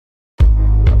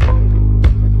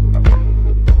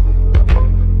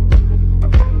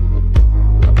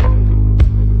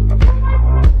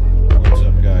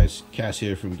Chaz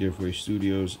here from GiveWave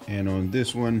Studios, and on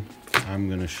this one I'm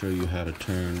going to show you how to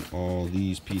turn all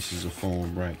these pieces of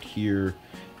foam right here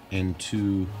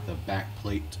into the back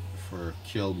plate for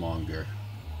Killmonger.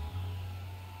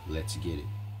 Let's get it.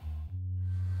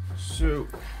 So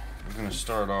I'm going to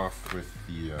start off with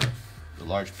the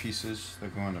large pieces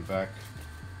that go in the back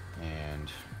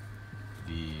and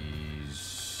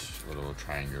these little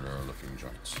triangular looking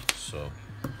joints. So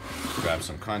grab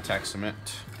some contact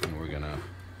cement, and we're gonna,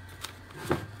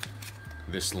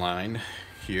 this line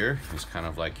here is kind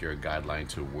of like your guideline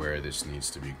to where this needs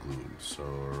to be glued. So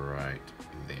right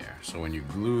there. So when you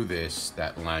glue this,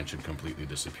 that line should completely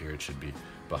disappear. It should be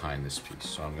behind this piece.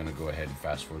 So I'm gonna go ahead and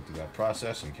fast forward through that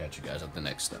process and catch you guys at the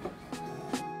next step.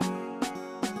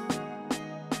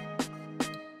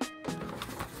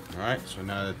 Alright, so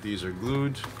now that these are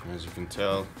glued, as you can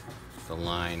tell, the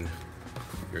line,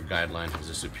 your guideline has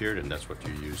disappeared, and that's what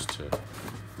you use to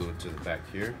glue it to the back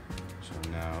here. So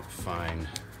now find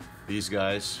these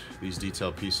guys, these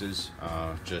detail pieces.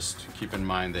 Just keep in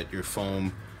mind that your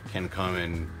foam can come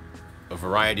in a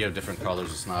variety of different colors.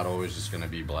 It's not always just going to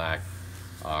be black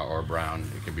or brown.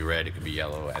 It could be red, it could be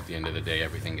yellow. At the end of the day,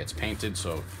 everything gets painted,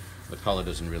 so the color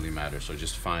doesn't really matter. So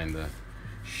just find the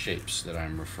shapes that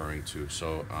I'm referring to.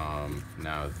 So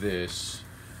now this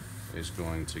is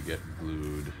going to get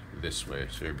glued this way,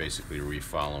 so you're basically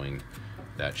refollowing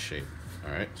that shape.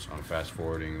 All right, so I'm fast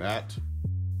forwarding that.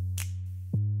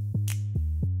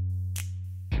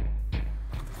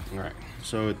 All right,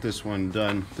 so with this one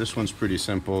done, this one's pretty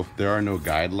simple. There are no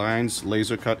guidelines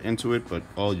laser cut into it, but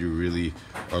all you really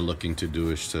are looking to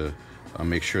do is to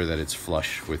make sure that it's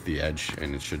flush with the edge,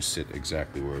 and it should sit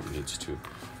exactly where it needs to.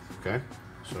 Okay,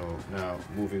 so now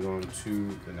moving on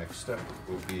to the next step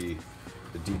will be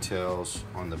the details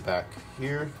on the back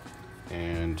here,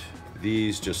 and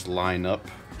these just line up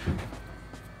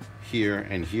here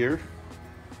and here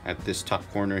at this top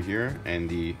corner here and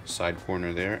the side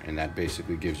corner there, and that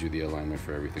basically gives you the alignment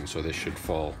for everything. So this should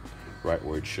fall right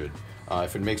where it should.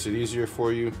 If it makes it easier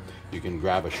for you, you can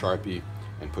grab a Sharpie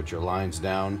and put your lines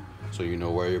down so you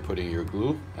know where you're putting your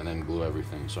glue, and then glue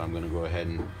everything. So I'm going to go ahead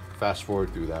and fast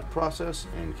forward through that process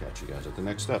and catch you guys at the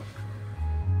next step.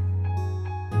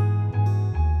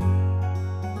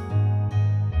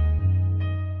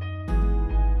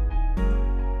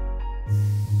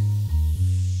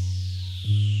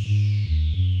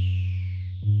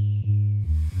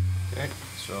 Okay,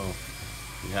 so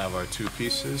we have our two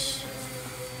pieces.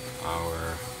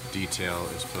 Our detail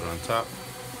is put on top.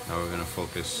 Now we're going to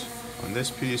focus on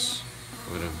this piece.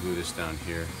 We're going to glue this down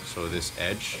here so this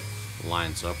edge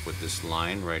lines up with this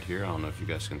line right here. I don't know if you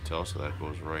guys can tell, so that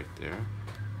goes right there.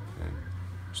 Okay.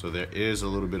 So there is a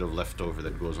little bit of leftover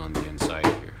that goes on the inside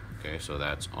here. Okay, so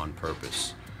that's on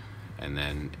purpose. And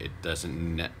then it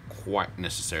doesn't quite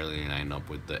necessarily line up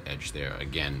with the edge there.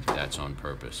 Again, that's on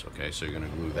purpose. Okay, so you're gonna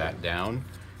glue that down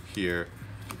here,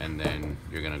 and then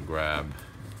you're gonna grab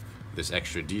this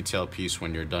extra detail piece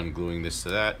when you're done gluing this to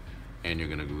that, and you're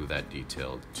gonna glue that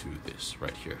detail to this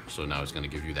right here. So now it's gonna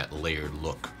give you that layered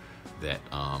look that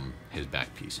his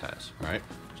back piece has. All right,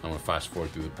 so I'm gonna fast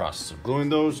forward through the process of gluing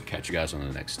those and catch you guys on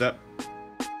the next step.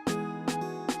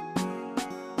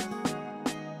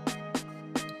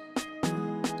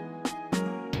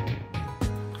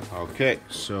 Okay,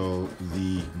 so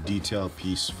the detail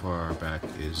piece for our back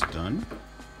is done.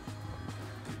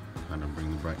 Kind of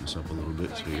bring the brightness up a little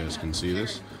bit so you guys can see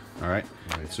this. All right,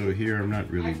 so here I'm not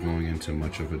really going into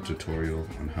much of a tutorial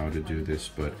on how to do this,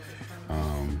 but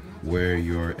where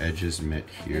your edges met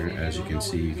here, as you can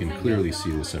see, you can clearly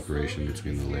see the separation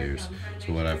between the layers.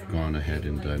 So what I've gone ahead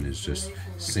and done is just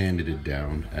sanded it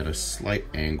down at a slight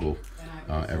angle,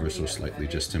 ever so slightly,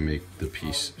 just to make the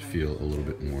piece feel a little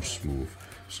bit more smooth.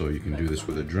 So you can do this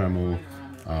with a Dremel,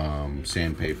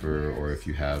 sandpaper, or if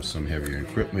you have some heavier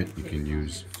equipment, you can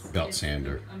use belt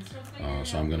sander.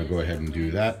 So I'm gonna go ahead and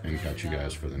do that and catch you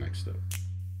guys for the next step.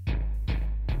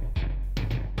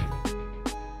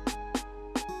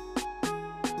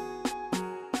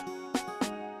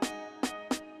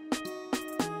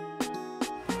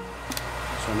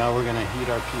 So now we're gonna heat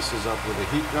our pieces up with a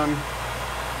heat gun.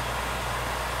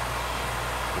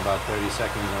 About 30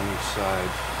 seconds on each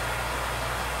side.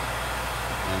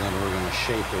 And then we're gonna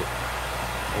shape it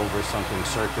over something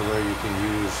circular. You can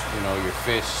use, you know, your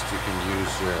fist, you can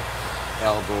use your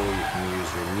elbow, you can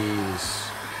use your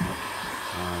knees,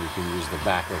 you can use the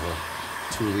back of a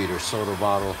 2-liter soda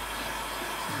bottle.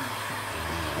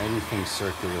 Anything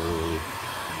circular really,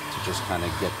 to just kind of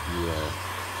get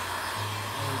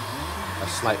a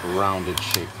slight rounded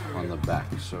shape on the back.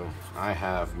 So I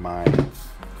have my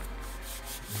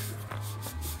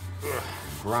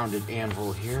rounded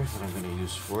anvil here that I'm going to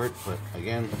use for it. But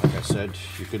again, like I said,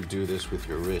 you could do this with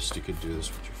your wrist, you could do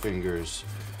this with your fingers,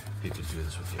 you could do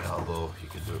this with your elbow, you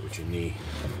could do it with your knee.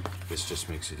 This just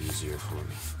makes it easier for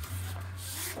me.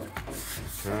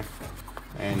 Okay,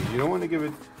 and you don't want to give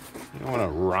it, you don't want to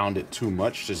round it too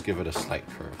much, just give it a slight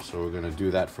curve. So we're going to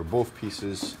do that for both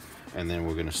pieces, and then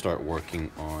we're going to start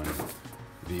working on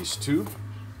these two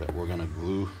that we're going to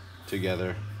glue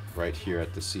together right here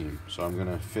at the seam. So I'm going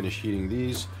to finish heating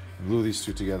these, glue these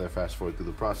two together, fast forward through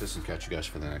the process, and catch you guys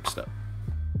for the next step.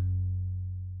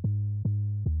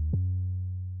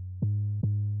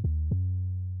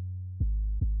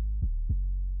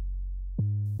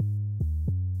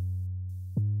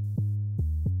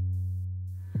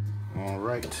 All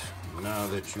right, now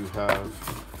that you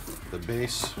have the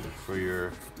base for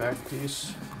your back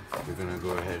piece, you're gonna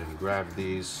go ahead and grab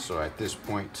these. So at this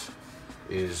point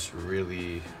is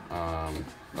really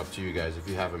up to you guys. If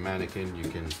you have a mannequin, you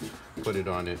can put it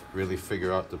on it, really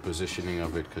figure out the positioning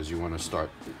of it, because you want to start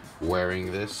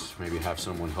wearing this. Maybe have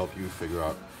someone help you figure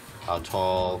out how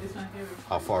tall,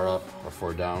 how far up or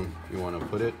far down you want to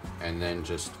put it, and then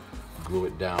just glue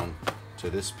it down to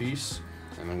this piece,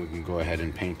 and then we can go ahead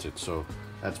and paint it. So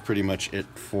that's pretty much it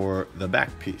for the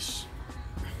back piece.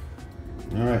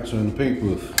 All right, so in the paint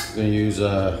booth, I'm going to use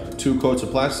 2 coats of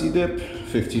Plasti Dip,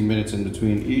 15 minutes in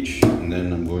between each, and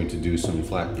then I'm going to do some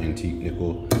flat antique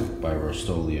nickel by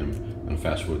Rust-Oleum and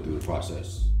fast forward through the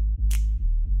process.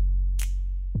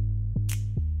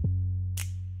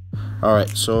 All right,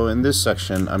 so in this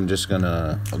section, I'm just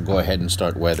gonna go ahead and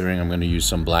start weathering. I'm gonna use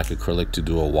some black acrylic to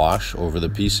do a wash over the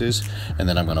pieces, and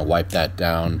then I'm gonna wipe that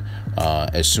down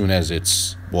as soon as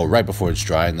it's, well, right before it's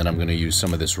dry, and then I'm gonna use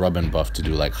some of this rub and buff to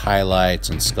do like highlights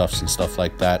and scuffs and stuff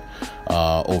like that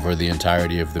over the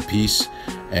entirety of the piece.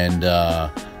 And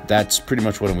that's pretty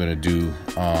much what I'm gonna do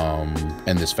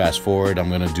in this fast forward. I'm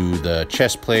gonna do the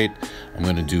chest plate, I'm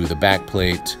gonna do the back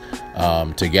plate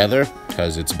together,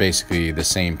 because it's basically the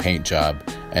same paint job.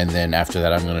 And then after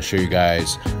that, I'm going to show you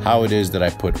guys how it is that I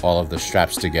put all of the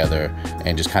straps together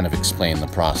and just kind of explain the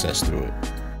process through it.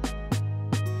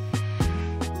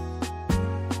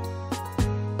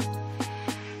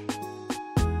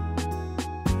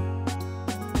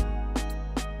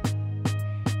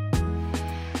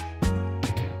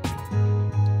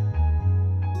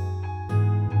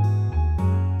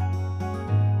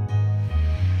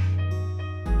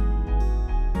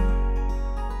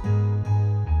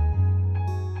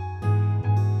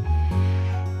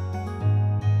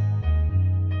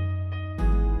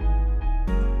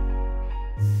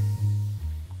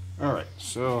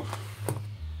 So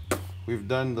we've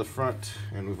done the front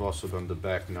and we've also done the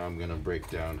back. Now I'm gonna break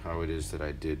down how it is that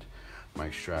I did my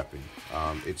strapping.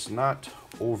 It's not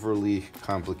overly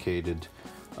complicated.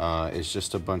 It's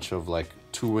just a bunch of like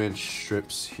 2-inch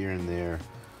strips here and there.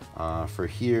 For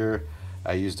here,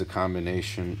 I used a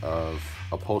combination of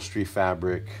upholstery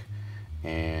fabric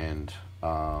and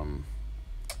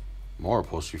more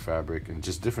upholstery fabric and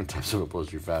just different types of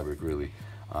upholstery fabric, really,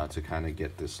 to kind of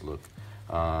get this look.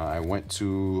 I went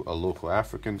to a local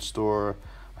African store.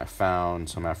 I found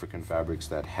some African fabrics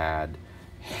that had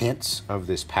hints of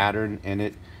this pattern in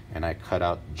it, and I cut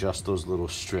out just those little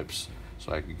strips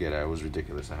so I could get it. It was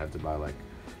ridiculous. I had to buy like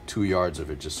 2 yards of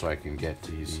it just so I can get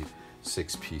these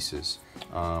 6 pieces.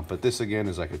 But this again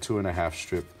is like a 2.5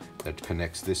 strip that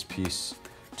connects this piece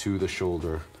to the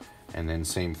shoulder, and then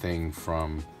same thing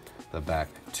from the back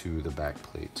to the back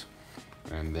plate.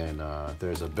 And then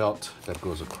there's a belt that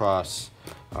goes across.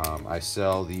 I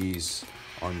sell these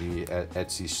on the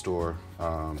Etsy store.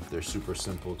 They're super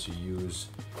simple to use.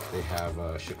 They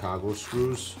have Chicago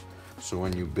screws. So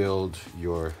when you build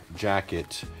your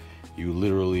jacket, you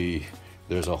literally,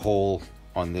 there's a hole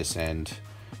on this end.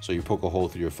 So you poke a hole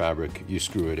through your fabric, you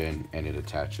screw it in, and it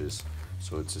attaches.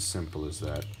 So it's as simple as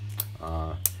that.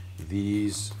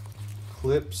 These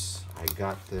clips, I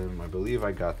got them, I believe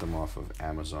I got them off of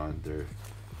Amazon. They're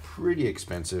pretty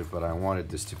expensive, but I wanted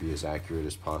this to be as accurate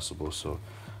as possible, so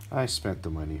I spent the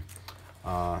money.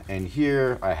 And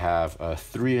here I have a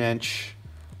 3-inch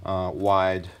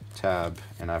wide tab,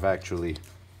 and I've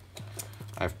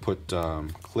put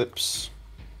clips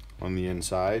on the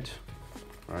inside,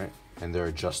 right? And they're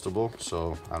adjustable,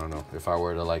 so I don't know if I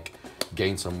were to like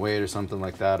gain some weight or something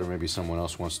like that, or maybe someone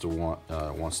else wants to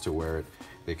wear it,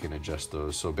 they can adjust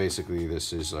those. So basically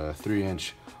this is a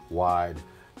 3-inch wide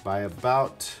by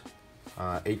about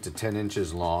 8 to 10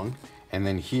 inches long. And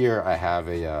then here I have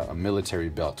a military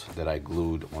belt that I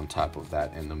glued on top of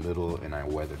that in the middle, and I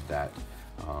weathered that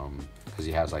because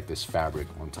he has like this fabric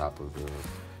on top of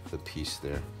the piece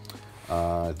there.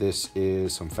 This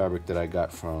is some fabric that I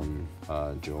got from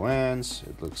Joann's.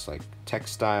 It looks like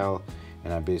textile,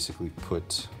 and I basically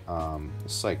put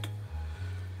it's like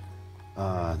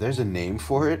there's a name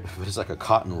for it, but it's like a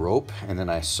cotton rope, and then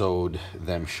I sewed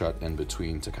them shut in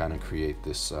between to kind of create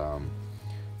this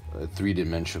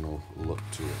three-dimensional look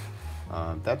to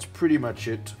it. That's pretty much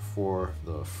it for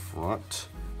the front.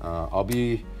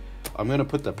 I'm gonna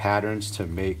put the patterns to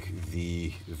make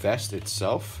the vest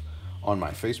itself on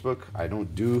my Facebook. I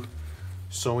don't do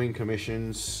sewing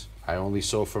commissions. I only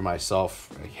sew for myself.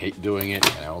 I hate doing it,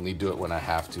 and I only do it when I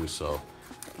have to. So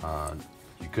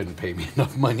you couldn't pay me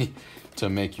enough money to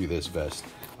make you this vest,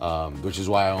 which is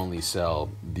why I only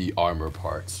sell the armor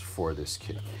parts for this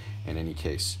kit. In any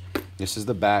case, this is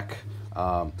the back.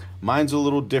 Mine's a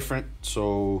little different.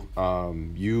 So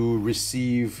you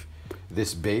receive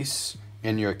this base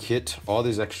in your kit. All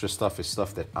this extra stuff is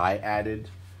stuff that I added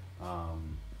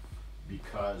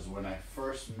because when I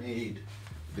first made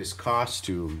this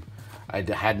costume, I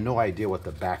had no idea what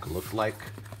the back looked like.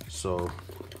 So,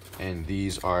 and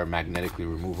these are magnetically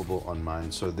removable on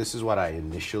mine. So this is what I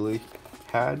initially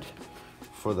had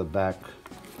for the back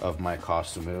of my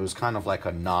costume. It was kind of like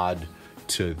a nod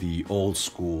to the old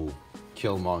school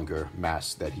Killmonger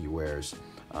mask that he wears,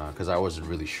 because I wasn't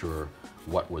really sure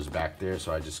what was back there,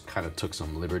 so I just kind of took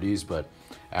some liberties. But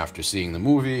after seeing the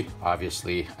movie,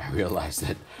 obviously I realized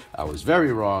that I was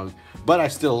very wrong, but I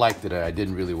still liked it. I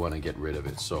didn't really want to get rid of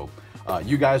it. So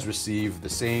you guys receive the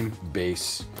same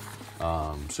base,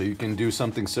 so you can do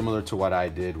something similar to what I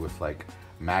did with like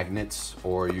magnets,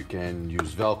 or you can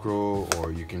use Velcro,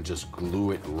 or you can just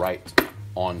glue it right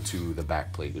onto the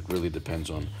back plate. It really depends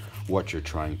on what you're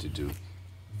trying to do.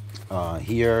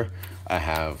 Here I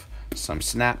have some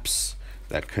snaps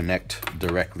that connect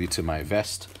directly to my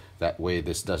vest. That way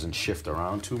this doesn't shift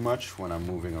around too much when I'm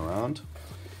moving around.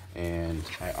 And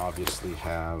I obviously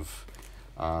have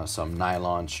some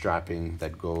nylon strapping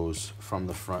that goes from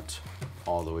the front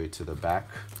all the way to the back.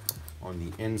 On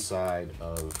the inside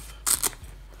of,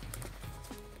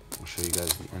 I'll show you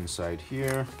guys the inside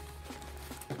here.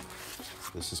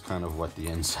 This is kind of what the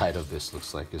inside of this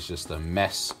looks like. It's just a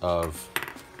mess of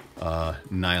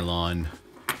nylon.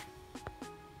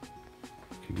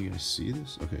 Can you guys see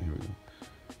this? Okay, here we go.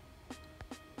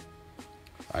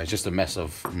 It's just a mess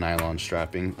of nylon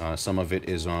strapping. Some of it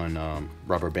is on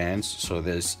rubber bands, so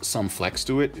there's some flex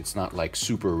to it. It's not like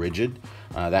super rigid.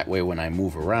 That way when I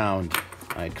move around,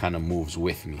 it kind of moves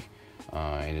with me,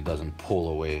 and it doesn't pull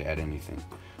away at anything.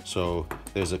 So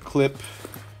there's a clip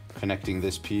connecting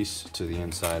this piece to the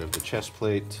inside of the chest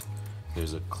plate.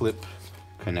 There's a clip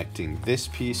connecting this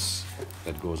piece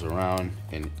that goes around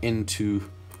and into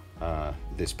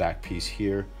this back piece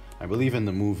here. I believe in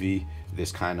the movie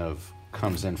this kind of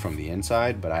comes in from the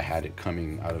inside, but I had it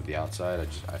coming out of the outside.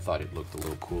 I thought it looked a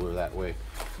little cooler that way.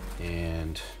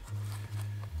 And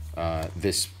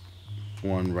this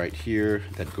one right here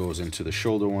that goes into the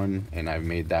shoulder one, and I've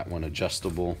made that one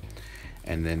adjustable.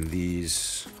 And then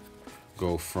these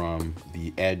go from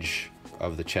the edge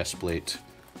of the chest plate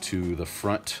to the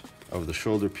front of the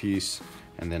shoulder piece.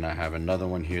 And then I have another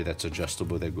one here that's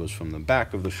adjustable that goes from the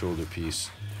back of the shoulder piece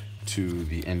to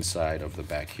the inside of the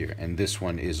back here. And this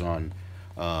one is on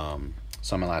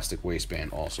some elastic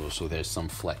waistband also, so there's some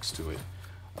flex to it.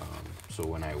 So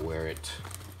when I wear it,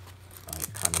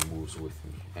 it kind of moves with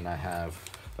me. And I have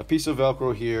a piece of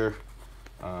Velcro here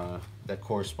that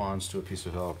corresponds to a piece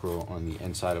of Velcro on the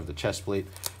inside of the chest plate,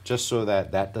 just so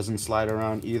that that doesn't slide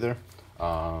around either.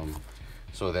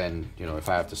 So then, you know, if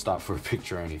I have to stop for a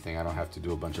picture or anything, I don't have to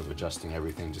do a bunch of adjusting.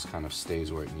 Everything just kind of stays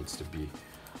where it needs to be.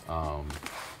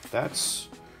 That's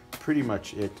pretty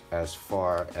much it as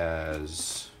far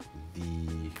as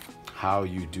how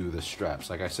you do the straps.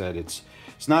 Like I said, it's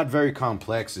not very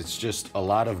complex. It's just a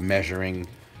lot of measuring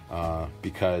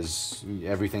because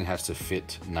everything has to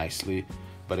fit nicely.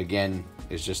 But again,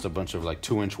 it's just a bunch of like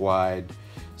 2-inch wide,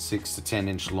 6 to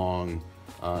 10-inch long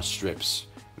strips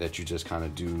that you just kind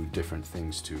of do different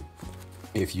things to.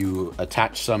 If you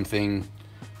attach something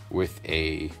with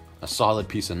a solid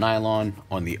piece of nylon,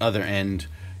 on the other end,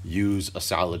 use a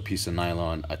solid piece of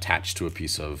nylon attached to a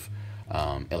piece of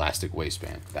elastic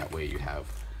waistband. That way you have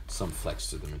some flex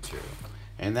to the material.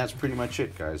 And that's pretty much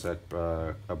it, guys. That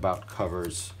about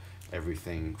covers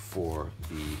everything for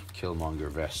the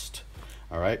Killmonger vest.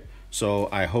 All right, so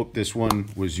I hope this one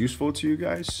was useful to you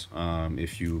guys.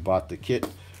 If you bought the kit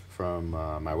from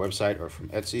my website or from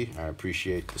Etsy, I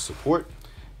appreciate the support,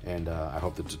 and I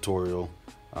hope the tutorial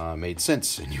made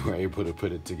sense and you were able to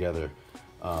put it together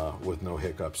with no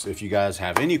hiccups. If you guys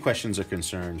have any questions or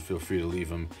concerns, feel free to leave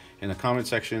them in the comment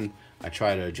section. I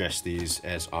try to address these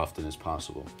as often as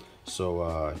possible.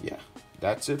 So yeah,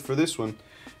 that's it for this one.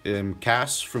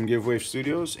 Cass from GiveWave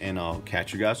Studios, and I'll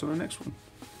catch you guys on the next one.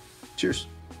 Cheers.